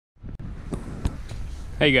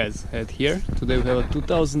Hey guys, Ed here. Today we have a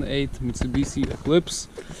 2008 Mitsubishi Eclipse,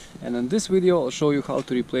 and in this video I'll show you how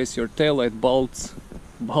to replace your taillight bulbs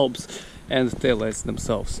and taillights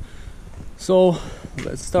themselves. So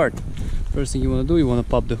let's start. First thing you want to do, you want to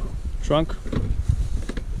pop the trunk.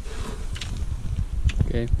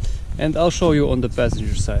 Okay, and I'll show you on the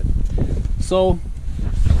passenger side. So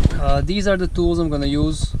these are the tools I'm gonna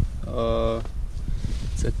use.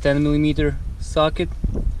 It's a 10mm socket,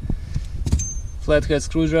 flathead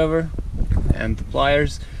screwdriver, and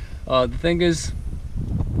pliers. The thing is,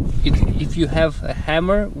 if you have a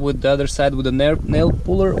hammer with the other side with a nail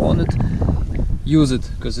puller on it, use it,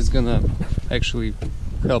 because it's gonna actually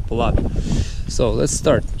help a lot. So let's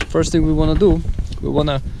start. First thing we want to do, we want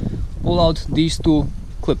to pull out these two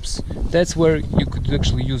clips. That's where you could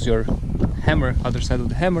actually use your hammer, other side of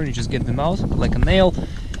the hammer. You just get them out like a nail.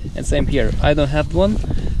 And same here, I don't have one,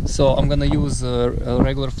 so I'm gonna use a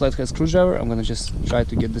regular flathead screwdriver. I'm gonna just try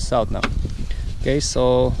to get this out now. Okay,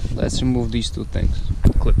 so let's remove these two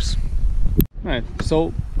clips. Alright,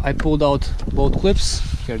 so I pulled out both clips.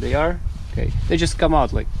 Here they are. Okay, they just come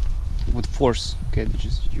out like with force. Okay,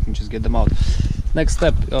 you can just get them out. Next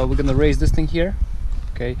step, we're gonna raise this thing here.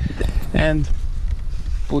 Okay, and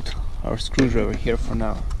put our screwdriver here for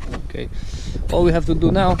now. Okay, all we have to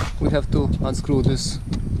do now, we have to unscrew this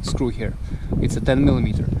screw here. It's a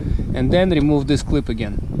 10mm, and then remove this clip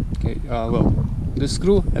again. Okay, well, this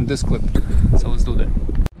screw and this clip. So let's do that.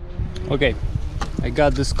 Okay, I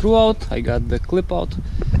got the screw out, I got the clip out.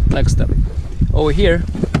 Next step, over here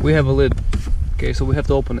we have a lid. Okay, so we have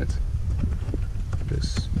to open it.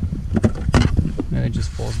 This, and it just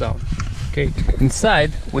falls down. Okay,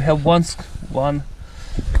 inside we have one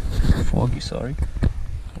foggy, sorry,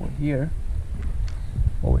 over here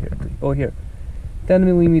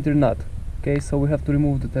 10mm nut. Okay, so we have to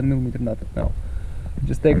remove the 10mm nut now.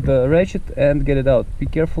 Just take the ratchet and get it out. Be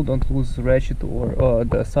careful, don't lose the ratchet or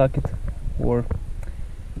the socket or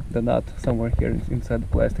the nut somewhere here inside the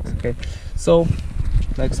plastics. Okay, so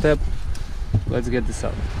next step, let's get this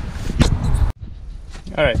out.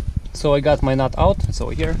 Alright, so I got my nut out, it's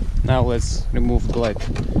over here. Now let's remove the light.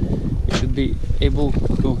 You should be able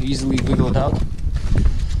to easily wiggle it out.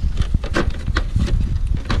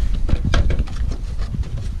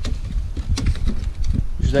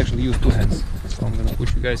 You should actually use two hands. So I'm gonna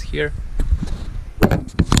put you guys here.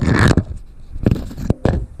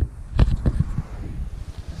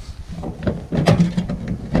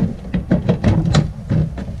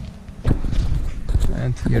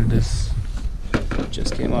 And here this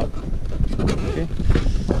just came out. Okay.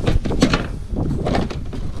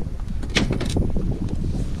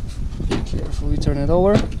 Carefully turn it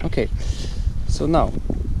over. Okay, so now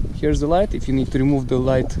here's the light. If you need to remove the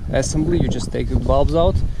light assembly, you just take the bulbs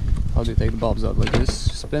out. How do you take the bulbs out? Like this,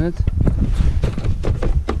 spin it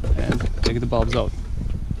and take the bulbs out.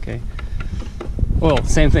 Okay, well,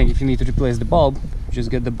 same thing. If you need to replace the bulb, just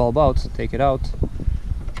get the bulb out, take it out,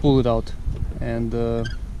 pull it out, and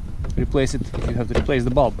replace it if you have to replace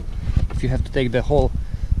the bulb. If you have to take the whole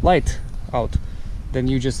light out, then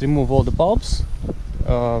you just remove all the bulbs.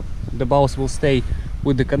 The bulbs will stay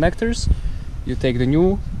with the connectors. You take the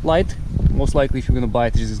new light. Most likely, if you're gonna buy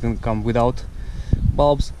it, it's gonna come without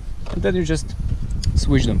bulbs, and then you just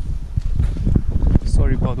switch them.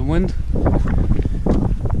 Sorry about the wind. Wow.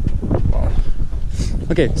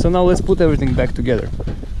 Okay, so now let's put everything back together.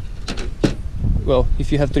 Well,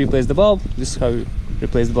 if you have to replace the bulb, this is how you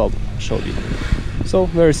replace the bulb. I showed you. So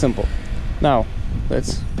very simple. Now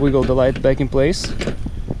let's wiggle the light back in place.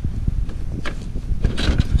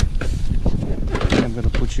 I'm gonna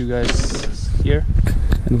put you guys here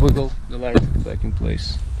and wiggle the light back in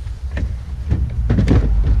place.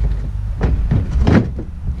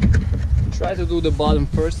 Try to do the bottom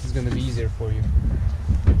first, it's gonna be easier for you.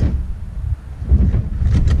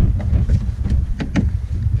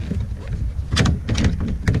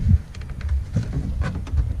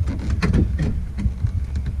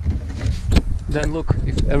 Then look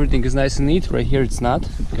if everything is nice and neat. Right here it's not.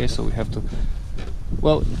 Okay, so we have to,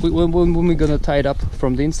 well, when we're gonna tie it up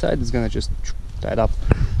from the inside, it's gonna just tie it up.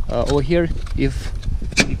 Over here, if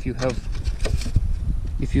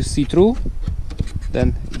you see through,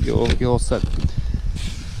 then you're all set.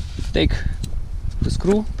 Take the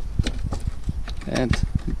screw and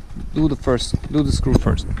do the screw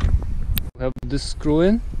first. We have this screw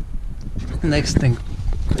in. Next thing,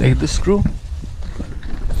 take the screw,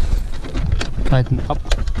 tighten up.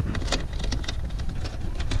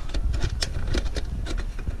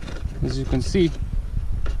 As you can see,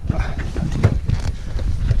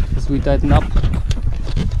 as we tighten up,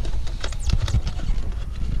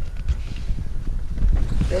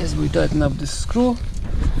 as we tighten up this screw,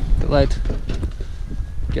 headlight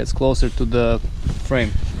gets closer to the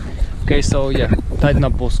frame. Okay, so yeah, tighten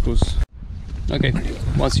up both screws. Okay,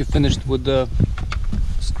 once you're finished with the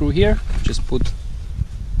screw here, just put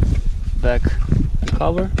back the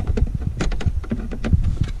cover.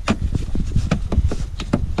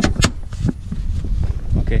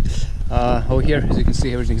 Okay, over here, as you can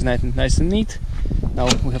see, everything's nice and neat. Now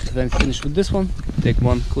we have to then finish with this one. Take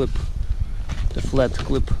one clip, the flat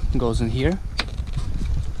clip goes in here.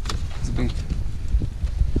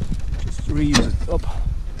 Just reuse it up.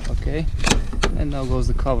 Okay, and now goes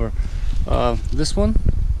the cover. This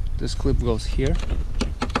clip goes here.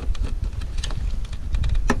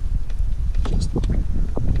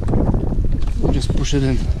 Just push it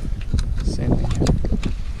in. Same thing here.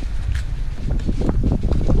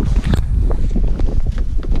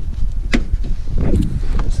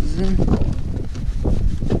 This is in.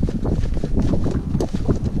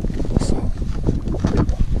 So,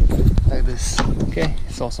 like this. Okay,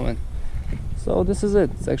 it's also in. So this is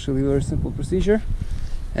it. It's actually a very simple procedure.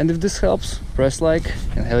 And if this helps, press like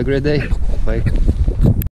and have a great day. Bye.